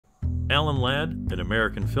Alan Ladd, an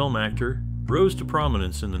American film actor, rose to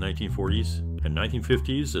prominence in the 1940s and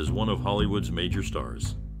 1950s as one of Hollywood's major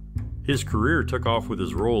stars. His career took off with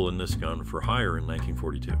his role in This Gun for Hire in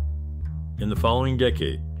 1942. In the following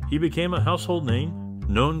decade, he became a household name,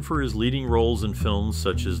 known for his leading roles in films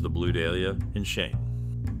such as The Blue Dahlia and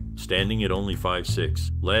Shane. Standing at only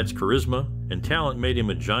 5'6", Ladd's charisma and talent made him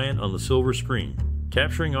a giant on the silver screen,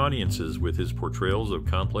 capturing audiences with his portrayals of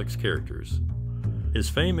complex characters. His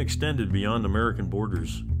fame extended beyond American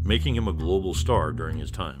borders, making him a global star during his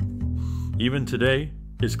time. Even today,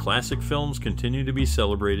 his classic films continue to be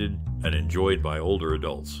celebrated and enjoyed by older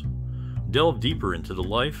adults. Delve deeper into the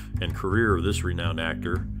life and career of this renowned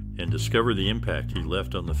actor and discover the impact he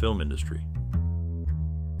left on the film industry.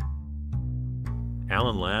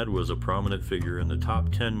 Alan Ladd was a prominent figure in the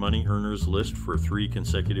top 10 money earners list for 3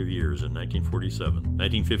 consecutive years in 1947,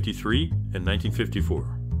 1953, and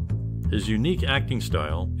 1954. His unique acting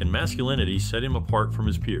style and masculinity set him apart from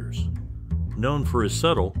his peers. Known for his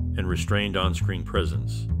subtle and restrained on-screen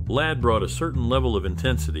presence, Ladd brought a certain level of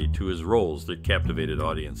intensity to his roles that captivated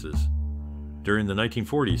audiences. During the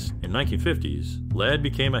 1940s and 1950s, Ladd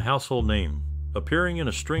became a household name, appearing in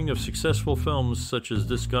a string of successful films such as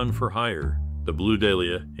This Gun for Hire, The Blue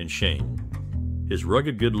Dahlia, and Shane. His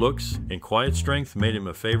rugged good looks and quiet strength made him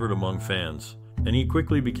a favorite among fans, and he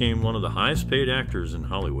quickly became one of the highest-paid actors in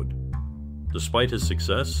Hollywood. Despite his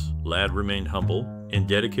success, Ladd remained humble and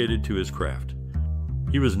dedicated to his craft.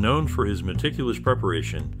 He was known for his meticulous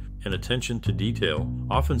preparation and attention to detail,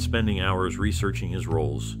 often spending hours researching his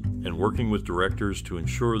roles and working with directors to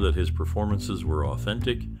ensure that his performances were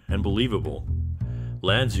authentic and believable.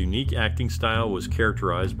 Ladd's unique acting style was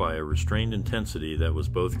characterized by a restrained intensity that was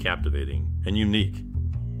both captivating and unique.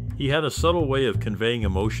 He had a subtle way of conveying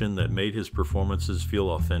emotion that made his performances feel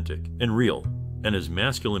authentic and real, and his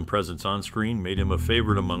masculine presence on screen made him a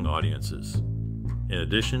favorite among audiences. In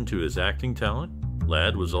addition to his acting talent,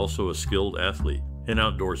 Ladd was also a skilled athlete and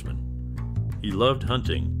outdoorsman. He loved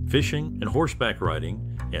hunting, fishing, and horseback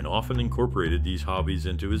riding, and often incorporated these hobbies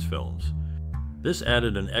into his films. This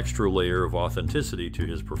added an extra layer of authenticity to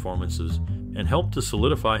his performances and helped to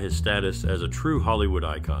solidify his status as a true Hollywood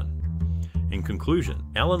icon. In conclusion,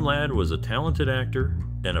 Alan Ladd was a talented actor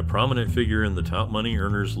and a prominent figure in the top money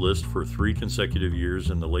earners list for 3 consecutive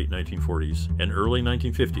years in the late 1940s and early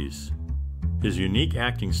 1950s. His unique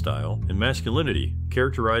acting style and masculinity,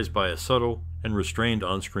 characterized by a subtle and restrained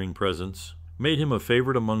on-screen presence, made him a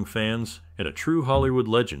favorite among fans and a true Hollywood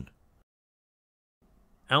legend.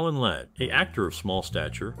 Alan Ladd, an actor of small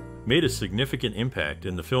stature, made a significant impact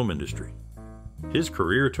in the film industry. His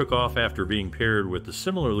career took off after being paired with the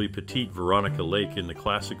similarly petite Veronica Lake in the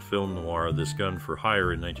classic film noir This Gun for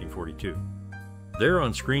Hire in 1942. Their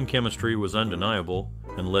on-screen chemistry was undeniable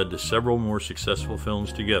and led to several more successful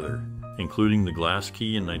films together, including The Glass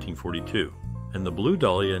Key in 1942 and The Blue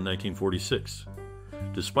Dahlia in 1946.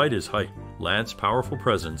 Despite his height, Ladd's powerful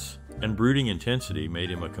presence and brooding intensity made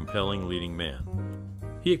him a compelling leading man.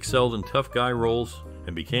 He excelled in tough guy roles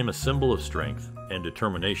and became a symbol of strength and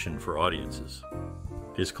determination for audiences.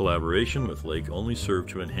 His collaboration with Lake only served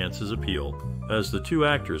to enhance his appeal, as the two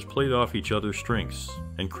actors played off each other's strengths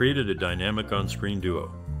and created a dynamic on-screen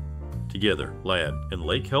duo. Together, Ladd and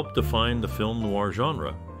Lake helped define the film noir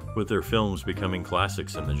genre, with their films becoming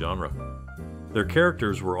classics in the genre. Their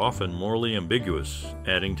characters were often morally ambiguous,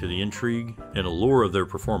 adding to the intrigue and allure of their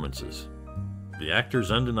performances. The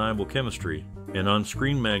actors' undeniable chemistry and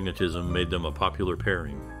on-screen magnetism made them a popular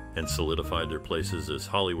pairing and solidified their places as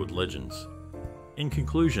Hollywood legends. In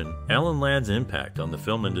conclusion, Alan Ladd's impact on the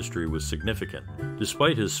film industry was significant,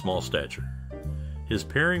 despite his small stature. His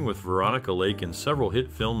pairing with Veronica Lake in several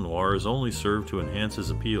hit film noirs only served to enhance his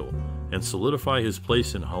appeal and solidify his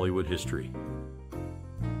place in Hollywood history.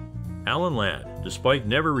 Alan Ladd, despite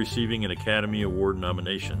never receiving an Academy Award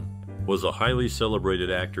nomination, was a highly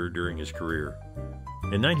celebrated actor during his career.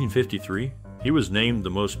 In 1953, he was named the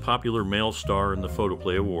most popular male star in the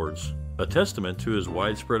Photoplay Awards, a testament to his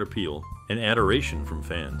widespread appeal and adoration from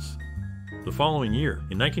fans. The following year,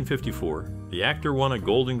 in 1954, the actor won a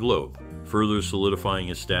Golden Globe, further solidifying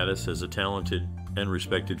his status as a talented and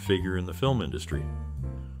respected figure in the film industry.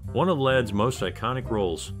 One of Ladd's most iconic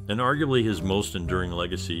roles, and arguably his most enduring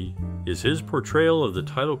legacy, is his portrayal of the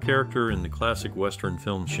title character in the classic Western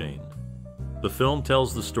film Shane. The film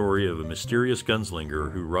tells the story of a mysterious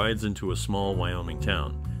gunslinger who rides into a small Wyoming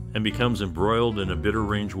town and becomes embroiled in a bitter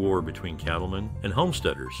range war between cattlemen and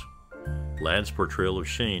homesteaders. Ladd's portrayal of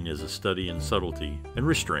Shane is a study in subtlety and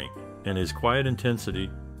restraint, and his quiet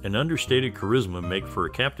intensity and understated charisma make for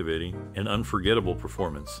a captivating and unforgettable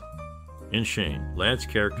performance. In Shane, Ladd's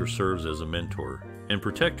character serves as a mentor and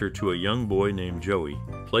protector to a young boy named Joey,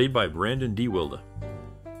 played by Brandon D. Wilda.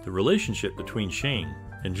 The relationship between Shane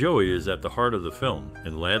and Joey is at the heart of the film,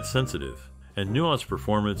 and Ladd's sensitive and nuanced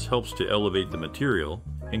performance helps to elevate the material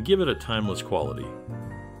and give it a timeless quality.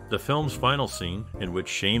 The film's final scene, in which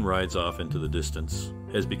Shane rides off into the distance,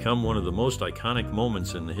 has become one of the most iconic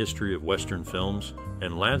moments in the history of Western films,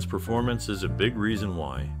 and Ladd's performance is a big reason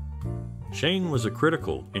why. Shane was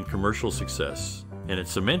critical in commercial success, and it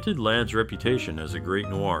cemented Ladd's reputation as a great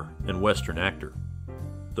noir and Western actor.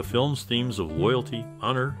 The film's themes of loyalty,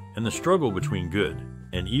 honor, and the struggle between good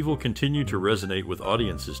and evil continue to resonate with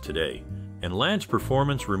audiences today, and Ladd's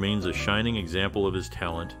performance remains a shining example of his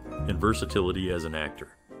talent and versatility as an actor.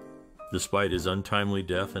 Despite his untimely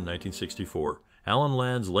death in 1964, Alan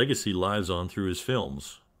Ladd's legacy lives on through his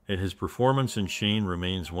films, and his performance in Shane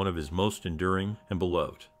remains one of his most enduring and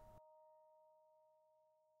beloved.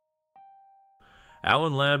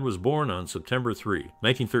 Alan Ladd was born on September 3,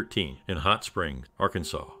 1913, in Hot Springs,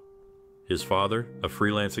 Arkansas. His father, a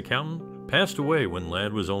freelance accountant, passed away when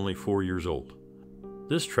Ladd was only 4 years old.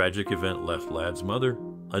 This tragic event left Ladd's mother,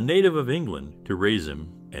 a native of England, to raise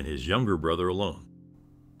him and his younger brother alone.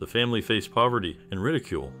 The family faced poverty and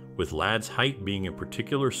ridicule, with Ladd's height being a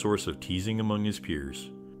particular source of teasing among his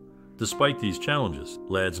peers. Despite these challenges,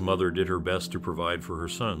 Ladd's mother did her best to provide for her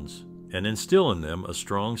sons and instill in them a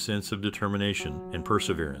strong sense of determination and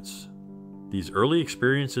perseverance. These early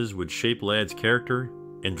experiences would shape Ladd's character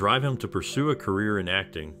and drive him to pursue a career in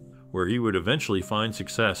acting, where he would eventually find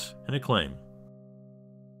success and acclaim.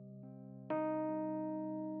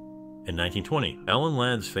 In 1920, Alan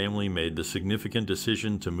Ladd's family made the significant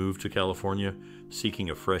decision to move to California, seeking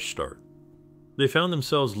a fresh start. They found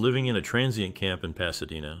themselves living in a transient camp in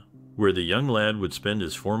Pasadena, where the young Ladd would spend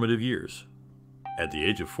his formative years. At the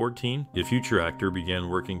age of 14, the future actor began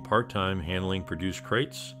working part-time handling produced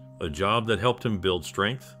crates, a job that helped him build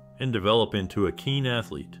strength and develop into a keen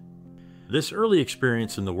athlete. This early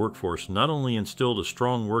experience in the workforce not only instilled a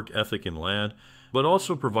strong work ethic in Ladd, but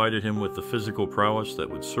also provided him with the physical prowess that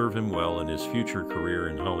would serve him well in his future career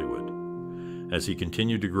in Hollywood. As he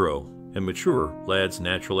continued to grow and mature, Ladd's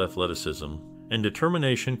natural athleticism and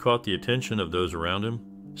determination caught the attention of those around him,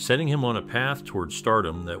 setting him on a path toward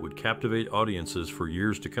stardom that would captivate audiences for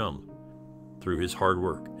years to come. Through his hard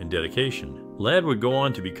work and dedication, Ladd would go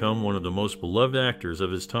on to become one of the most beloved actors of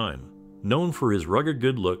his time, known for his rugged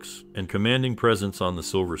good looks and commanding presence on the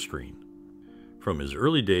silver screen. From his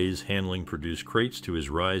early days handling produced crates to his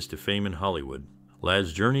rise to fame in Hollywood,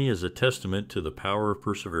 Ladd's journey is a testament to the power of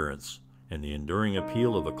perseverance and the enduring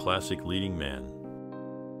appeal of a classic leading man.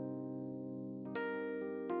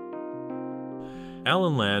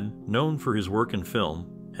 Alan Ladd, known for his work in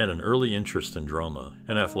film, had an early interest in drama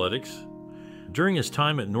and athletics. During his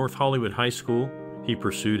time at North Hollywood High School, he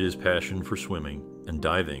pursued his passion for swimming and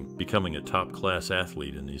diving, becoming a top-class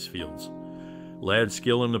athlete in these fields. Ladd's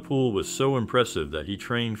skill in the pool was so impressive that he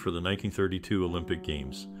trained for the 1932 Olympic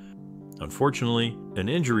Games. Unfortunately, an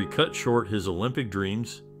injury cut short his Olympic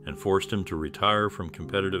dreams and forced him to retire from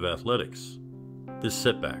competitive athletics. This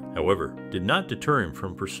setback, however, did not deter him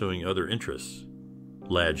from pursuing other interests.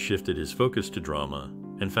 Ladd shifted his focus to drama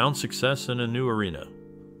and found success in a new arena.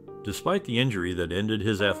 Despite the injury that ended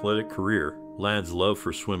his athletic career, Ladd's love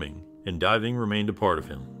for swimming and diving remained a part of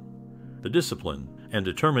him. The discipline and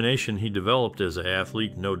determination he developed as an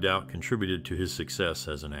athlete no doubt contributed to his success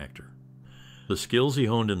as an actor. The skills he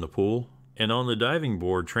honed in the pool and on the diving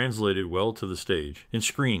board translated well to the stage and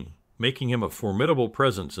screen, making him a formidable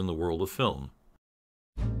presence in the world of film.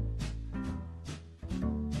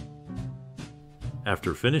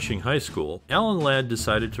 After finishing high school, Alan Ladd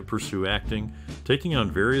decided to pursue acting, taking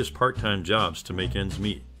on various part-time jobs to make ends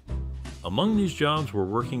meet. Among these jobs were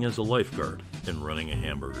working as a lifeguard and running a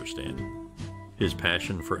hamburger stand. His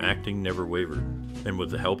passion for acting never wavered, and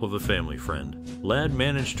with the help of a family friend, Ladd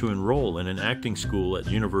managed to enroll in an acting school at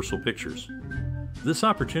Universal Pictures. This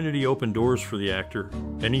opportunity opened doors for the actor,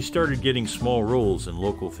 and he started getting small roles in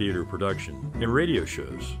local theater production and radio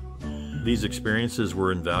shows. These experiences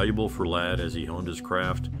were invaluable for Ladd as he honed his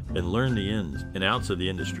craft and learned the ins and outs of the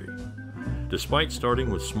industry. Despite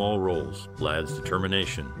starting with small roles, Ladd's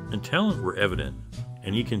determination and talent were evident,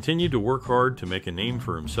 and he continued to work hard to make a name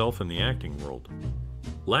for himself in the acting world.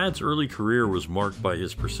 Ladd's early career was marked by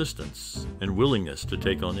his persistence and willingness to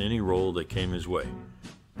take on any role that came his way.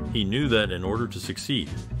 He knew that in order to succeed,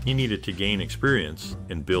 he needed to gain experience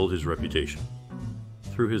and build his reputation.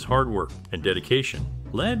 Through his hard work and dedication,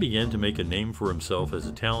 Ladd began to make a name for himself as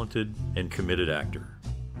a talented and committed actor.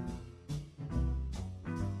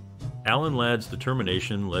 Alan Ladd's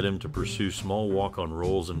determination led him to pursue small walk-on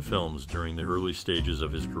roles in films during the early stages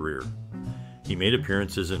of his career. He made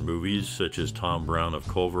appearances in movies such as Tom Brown of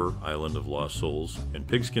Culver, Island of Lost Souls, and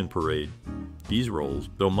Pigskin Parade. These roles,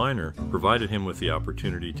 though minor, provided him with the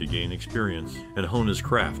opportunity to gain experience and hone his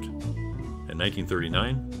craft. In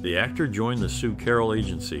 1939, the actor joined the Sue Carroll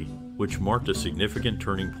Agency, which marked a significant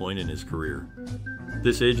turning point in his career.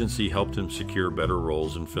 This agency helped him secure better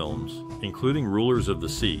roles in films, including Rulers of the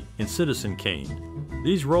Sea and Citizen Kane.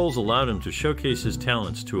 These roles allowed him to showcase his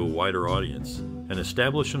talents to a wider audience and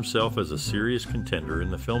establish himself as a serious contender in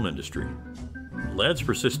the film industry. Ladd's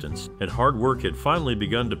persistence and hard work had finally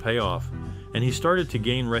begun to pay off, and he started to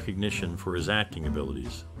gain recognition for his acting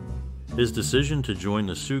abilities. His decision to join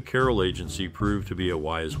the Sue Carroll Agency proved to be a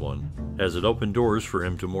wise one, as it opened doors for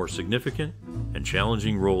him to more significant and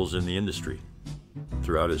challenging roles in the industry.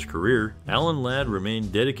 Throughout his career, Alan Ladd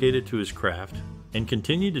remained dedicated to his craft and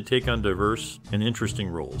continued to take on diverse and interesting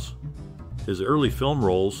roles. His early film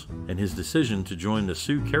roles and his decision to join the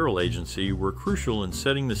Sue Carroll Agency were crucial in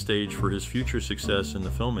setting the stage for his future success in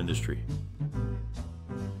the film industry.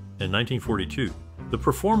 In 1942, the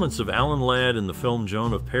performance of Alan Ladd in the film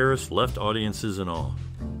Joan of Paris left audiences in awe.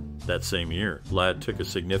 That same year, Ladd took a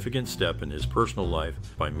significant step in his personal life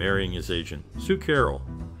by marrying his agent, Sue Carroll.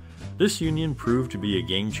 This union proved to be a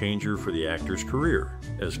game-changer for the actor's career,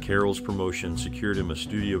 as Carroll's promotion secured him a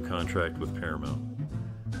studio contract with Paramount.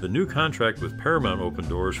 The new contract with Paramount opened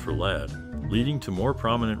doors for Ladd, leading to more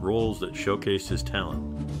prominent roles that showcased his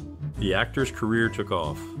talent. The actor's career took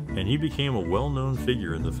off, and he became a well-known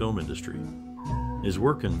figure in the film industry. His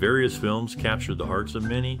work in various films captured the hearts of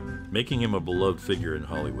many, making him a beloved figure in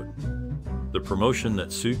Hollywood. The promotion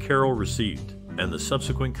that Sue Carroll received and the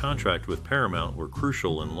subsequent contract with Paramount were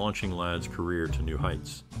crucial in launching Ladd's career to new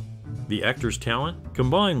heights. The actor's talent,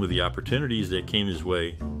 combined with the opportunities that came his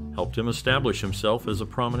way, helped him establish himself as a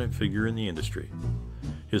prominent figure in the industry.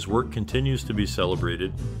 His work continues to be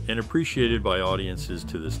celebrated and appreciated by audiences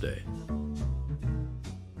to this day.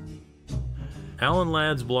 Alan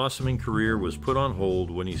Ladd's blossoming career was put on hold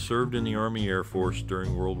when he served in the Army Air Force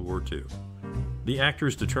during World War II. The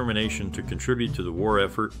actor's determination to contribute to the war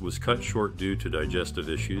effort was cut short due to digestive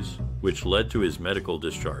issues, which led to his medical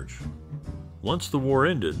discharge. Once the war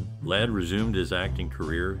ended, Ladd resumed his acting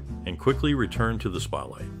career and quickly returned to the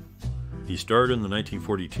spotlight. He starred in the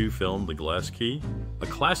 1942 film The Glass Key, a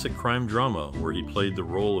classic crime drama where he played the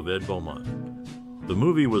role of Ed Beaumont. The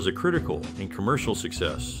movie was a critical and commercial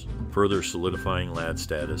success, further solidifying Ladd's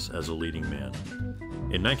status as a leading man.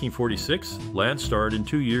 In 1946, Ladd starred in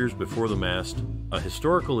 2 Years Before the Mast, a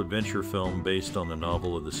historical adventure film based on the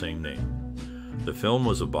novel of the same name. The film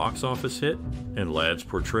was a box office hit, and Ladd's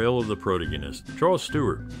portrayal of the protagonist, Charles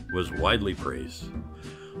Stewart, was widely praised.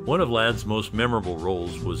 One of Ladd's most memorable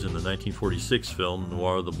roles was in the 1946 film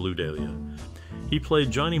Noir the Blue Dahlia. He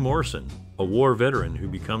played Johnny Morrison, a war veteran who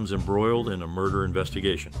becomes embroiled in a murder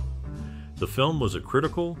investigation. The film was a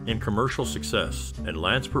critical and commercial success, and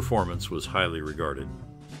Ladd's performance was highly regarded.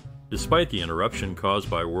 Despite the interruption caused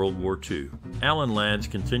by World War II, Alan Ladd's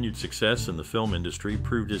continued success in the film industry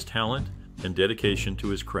proved his talent and dedication to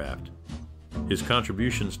his craft. His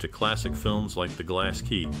contributions to classic films like The Glass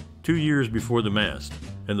Key, 2 Years Before the Mast,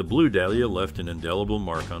 and The Blue Dahlia left an indelible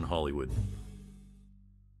mark on Hollywood.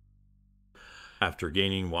 After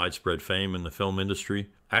gaining widespread fame in the film industry,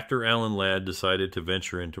 actor Alan Ladd decided to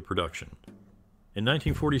venture into production. In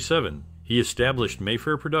 1947, he established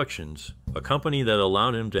Mayfair Productions, a company that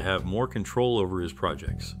allowed him to have more control over his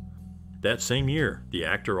projects. That same year, the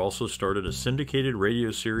actor also started a syndicated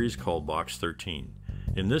radio series called Box 13.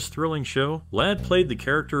 In this thrilling show, Ladd played the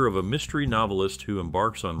character of a mystery novelist who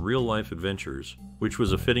embarks on real-life adventures, which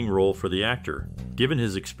was a fitting role for the actor, given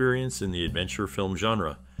his experience in the adventure film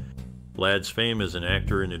genre. Ladd's fame as an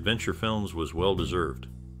actor in adventure films was well-deserved.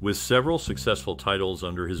 With several successful titles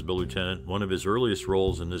under his bill lieutenant, one of his earliest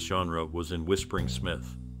roles in this genre was in Whispering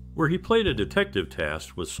Smith, where he played a detective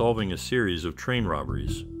tasked with solving a series of train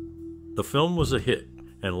robberies. The film was a hit,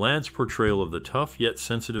 and Ladd's portrayal of the tough yet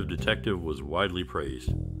sensitive detective was widely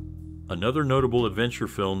praised. Another notable adventure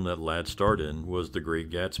film that Ladd starred in was The Great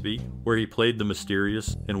Gatsby, where he played the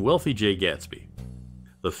mysterious and wealthy Jay Gatsby.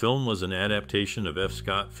 The film was an adaptation of F.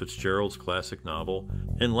 Scott Fitzgerald's classic novel,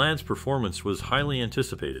 and Ladd's performance was highly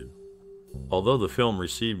anticipated. Although the film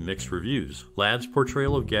received mixed reviews, Ladd's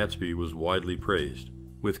portrayal of Gatsby was widely praised,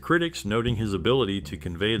 with critics noting his ability to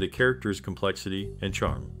convey the character's complexity and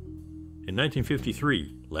charm. In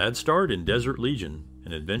 1953, Ladd starred in Desert Legion,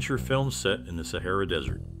 an adventure film set in the Sahara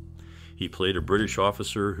Desert. He played a British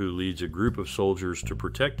officer who leads a group of soldiers to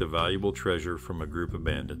protect a valuable treasure from a group of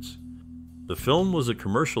bandits. The film was a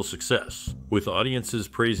commercial success, with audiences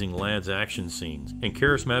praising Ladd's action scenes and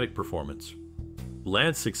charismatic performance.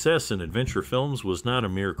 Ladd's success in adventure films was not a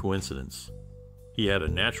mere coincidence. He had a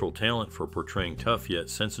natural talent for portraying tough yet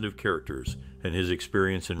sensitive characters, and his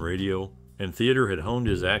experience in radio and theater had honed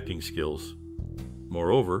his acting skills.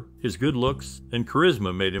 Moreover, his good looks and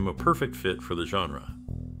charisma made him a perfect fit for the genre.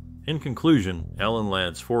 In conclusion, Alan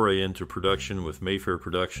Ladd's foray into production with Mayfair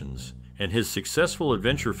Productions and his successful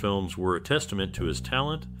adventure films were a testament to his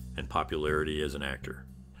talent and popularity as an actor.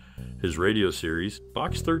 His radio series,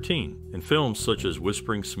 Box 13, and films such as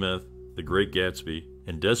Whispering Smith, The Great Gatsby,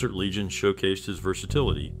 and Desert Legion showcased his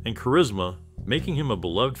versatility and charisma, making him a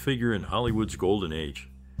beloved figure in Hollywood's golden age.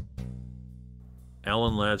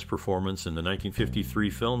 Alan Ladd's performance in the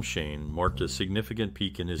 1953 film Shane marked a significant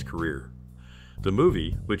peak in his career. The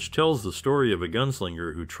movie, which tells the story of a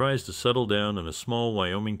gunslinger who tries to settle down in a small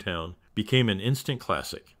Wyoming town, became an instant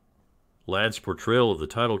classic. Ladd's portrayal of the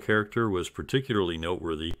title character was particularly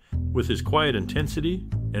noteworthy, with his quiet intensity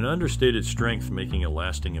and understated strength making a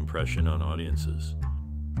lasting impression on audiences.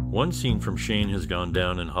 One scene from Shane has gone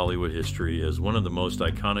down in Hollywood history as one of the most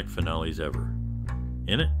iconic finales ever.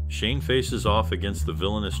 In it, Shane faces off against the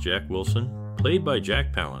villainous Jack Wilson, played by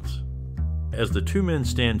Jack Palance. As the two men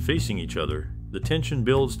stand facing each other, the tension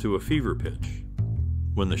builds to a fever pitch.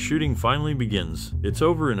 When the shooting finally begins, it's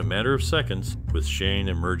over in a matter of seconds, with Shane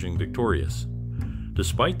emerging victorious.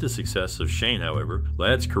 Despite the success of Shane, however,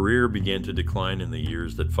 Ladd's career began to decline in the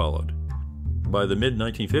years that followed. By the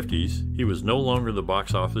mid-1950s, he was no longer the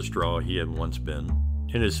box office draw he had once been,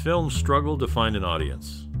 and his films struggled to find an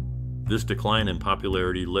audience. This decline in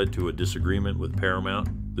popularity led to a disagreement with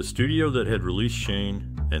Paramount, the studio that had released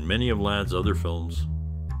Shane and many of Ladd's other films.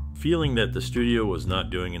 Feeling that the studio was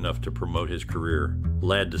not doing enough to promote his career,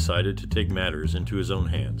 Ladd decided to take matters into his own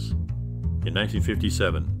hands. In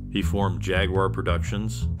 1957, he formed Jaguar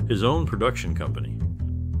Productions, his own production company.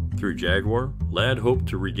 Through Jaguar, Ladd hoped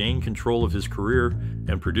to regain control of his career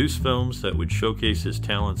and produce films that would showcase his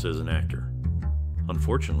talents as an actor.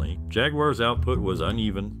 Unfortunately, Jaguar's output was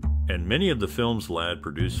uneven, and many of the films Ladd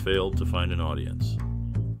produced failed to find an audience.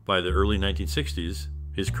 By the early 1960s,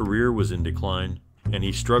 his career was in decline, and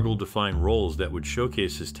he struggled to find roles that would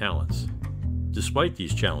showcase his talents. Despite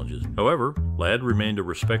these challenges, however, Ladd remained a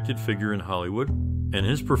respected figure in Hollywood, and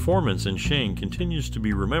his performance in Shane continues to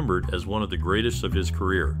be remembered as one of the greatest of his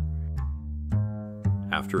career.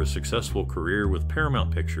 After a successful career with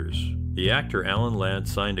Paramount Pictures, the actor Alan Ladd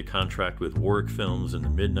signed a contract with Warwick Films in the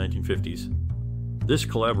mid-1950s. This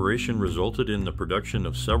collaboration resulted in the production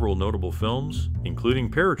of several notable films, including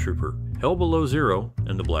Paratrooper, Hell Below Zero,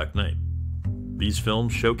 and The Black Knight. These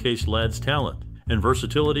films showcased Ladd's talent and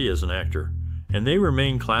versatility as an actor, and they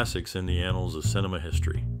remain classics in the annals of cinema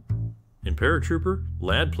history. In Paratrooper,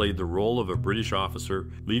 Ladd played the role of a British officer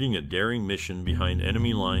leading a daring mission behind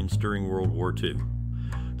enemy lines during World War II.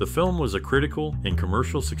 The film was a critical and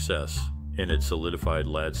commercial success, and it solidified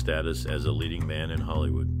Ladd's status as a leading man in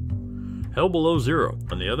Hollywood. Hell Below Zero,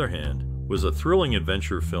 on the other hand, was a thrilling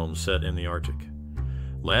adventure film set in the Arctic.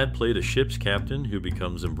 Ladd played a ship's captain who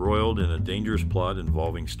becomes embroiled in a dangerous plot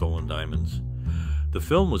involving stolen diamonds. The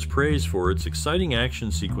film was praised for its exciting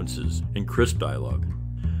action sequences and crisp dialogue.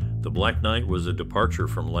 The Black Knight was a departure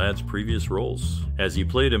from Ladd's previous roles, as he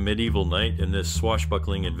played a medieval knight in this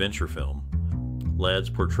swashbuckling adventure film.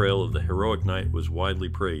 Ladd's portrayal of the heroic knight was widely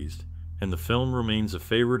praised, and the film remains a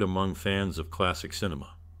favorite among fans of classic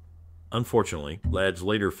cinema. Unfortunately, Ladd's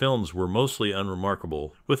later films were mostly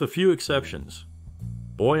unremarkable, with a few exceptions.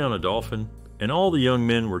 Boy on a Dolphin and All the Young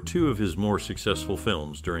Men were two of his more successful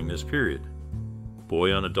films during this period.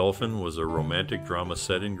 Boy on a Dolphin was a romantic drama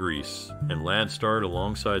set in Greece, and Ladd starred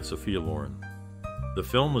alongside Sophia Loren. The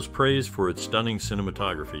film was praised for its stunning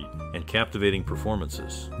cinematography and captivating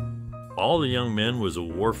performances. All the Young Men was a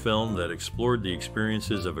war film that explored the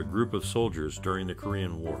experiences of a group of soldiers during the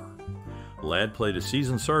Korean War. Ladd played a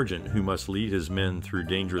seasoned sergeant who must lead his men through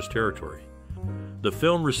dangerous territory. The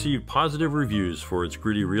film received positive reviews for its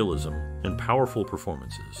gritty realism and powerful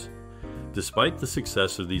performances. Despite the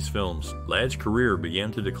success of these films, Ladd's career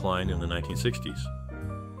began to decline in the 1960s.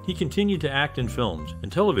 He continued to act in films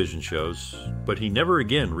and television shows, but he never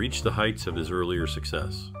again reached the heights of his earlier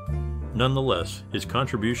success. Nonetheless, his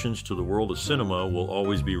contributions to the world of cinema will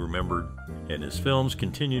always be remembered, and his films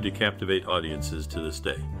continue to captivate audiences to this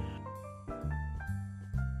day.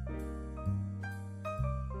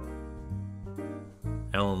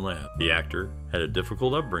 Alan Ladd, the actor, had a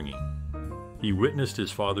difficult upbringing. He witnessed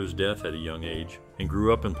his father's death at a young age and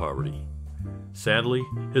grew up in poverty. Sadly,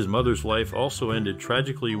 his mother's life also ended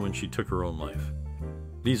tragically when she took her own life.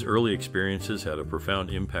 These early experiences had a profound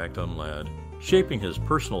impact on Ladd, shaping his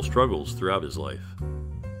personal struggles throughout his life.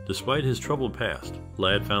 Despite his troubled past,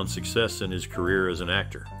 Ladd found success in his career as an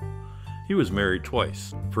actor. He was married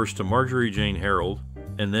twice, first to Marjorie Jane Harold,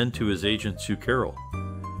 and then to his agent Sue Carroll.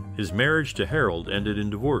 His marriage to Harold ended in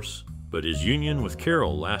divorce, but his union with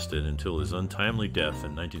Carroll lasted until his untimely death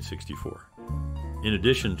in 1964. In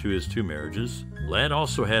addition to his two marriages, Ladd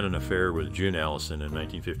also had an affair with June Allison in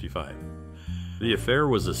 1955. The affair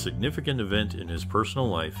was a significant event in his personal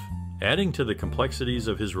life, adding to the complexities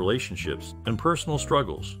of his relationships and personal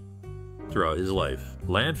struggles. Throughout his life,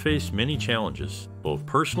 Ladd faced many challenges, both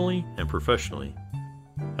personally and professionally.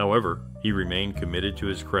 However, he remained committed to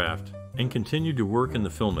his craft and continued to work in the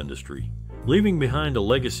film industry, leaving behind a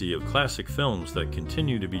legacy of classic films that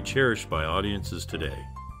continue to be cherished by audiences today.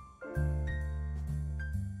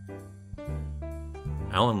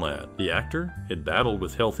 Alan Ladd, the actor, had battled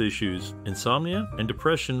with health issues, insomnia, and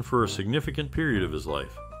depression for a significant period of his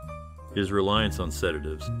life. His reliance on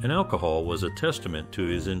sedatives and alcohol was a testament to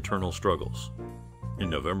his internal struggles. In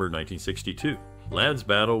November 1962, Ladd's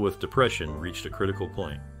battle with depression reached a critical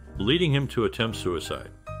point, leading him to attempt suicide.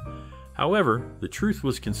 However, the truth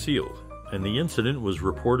was concealed, and the incident was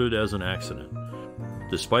reported as an accident.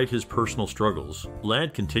 Despite his personal struggles,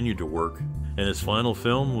 Ladd continued to work, and his final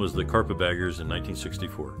film was The Carpetbaggers in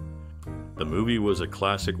 1964. The movie was a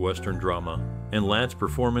classic Western drama, and Ladd's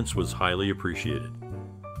performance was highly appreciated.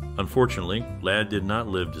 Unfortunately, Ladd did not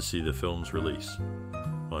live to see the film's release.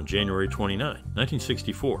 On January 29,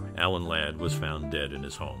 1964, Alan Ladd was found dead in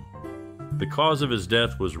his home. The cause of his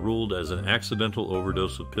death was ruled as an accidental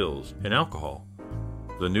overdose of pills and alcohol.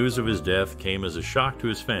 The news of his death came as a shock to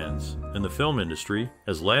his fans and the film industry,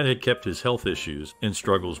 as Ladd had kept his health issues and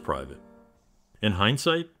struggles private. In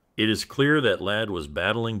hindsight, it is clear that Ladd was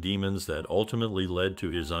battling demons that ultimately led to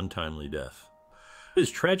his untimely death. His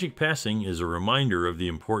tragic passing is a reminder of the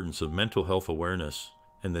importance of mental health awareness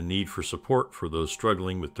and the need for support for those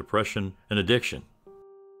struggling with depression and addiction.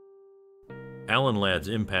 Alan Ladd's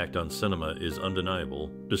impact on cinema is undeniable,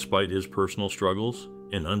 despite his personal struggles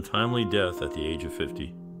and untimely death at the age of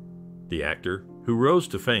 50. The actor, who rose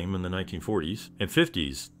to fame in the 1940s and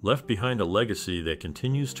 50s, left behind a legacy that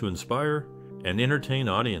continues to inspire and entertain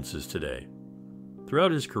audiences today.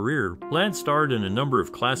 Throughout his career, Ladd starred in a number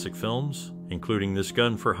of classic films, including This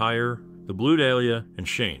Gun for Hire, The Blue Dahlia, and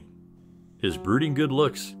Shane. His brooding good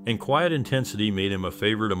looks and quiet intensity made him a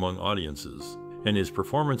favorite among audiences, and his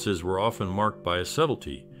performances were often marked by a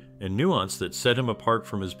subtlety and nuance that set him apart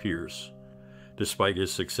from his peers. Despite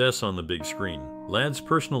his success on the big screen, Ladd's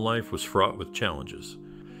personal life was fraught with challenges.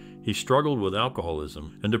 He struggled with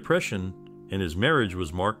alcoholism and depression, and his marriage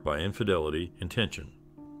was marked by infidelity and tension.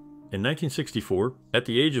 In 1964, at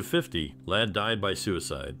the age of 50, Ladd died by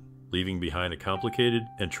suicide, leaving behind a complicated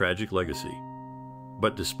and tragic legacy.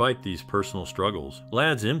 But despite these personal struggles,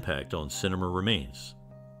 Ladd's impact on cinema remains.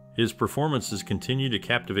 His performances continue to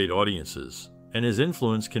captivate audiences, and his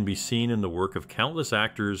influence can be seen in the work of countless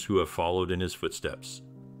actors who have followed in his footsteps.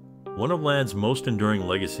 One of Ladd's most enduring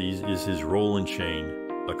legacies is his role in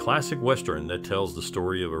Shane, a classic Western that tells the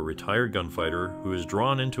story of a retired gunfighter who is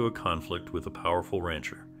drawn into a conflict with a powerful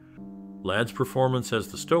rancher. Ladd's performance as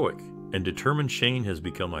the stoic and determined Shane has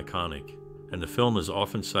become iconic, and the film is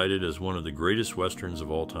often cited as one of the greatest Westerns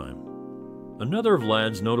of all time. Another of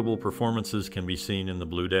Ladd's notable performances can be seen in The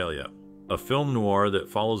Blue Dahlia, a film noir that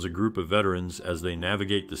follows a group of veterans as they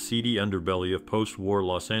navigate the seedy underbelly of post-war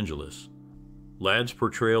Los Angeles. Ladd's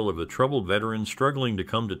portrayal of a troubled veteran struggling to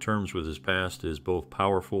come to terms with his past is both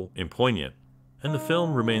powerful and poignant, and the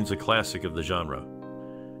film remains a classic of the genre.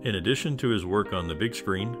 In addition to his work on the big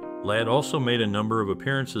screen, Ladd also made a number of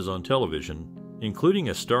appearances on television, including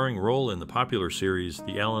a starring role in the popular series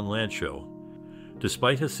The Alan Ladd Show.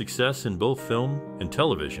 Despite his success in both film and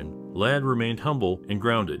television, Ladd remained humble and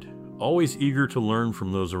grounded, always eager to learn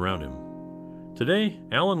from those around him. Today,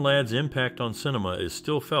 Alan Ladd's impact on cinema is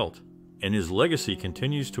still felt, and his legacy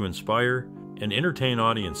continues to inspire and entertain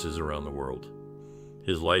audiences around the world.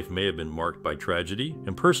 His life may have been marked by tragedy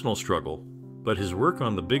and personal struggle, but his work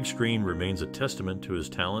on the big screen remains a testament to his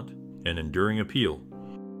talent and enduring appeal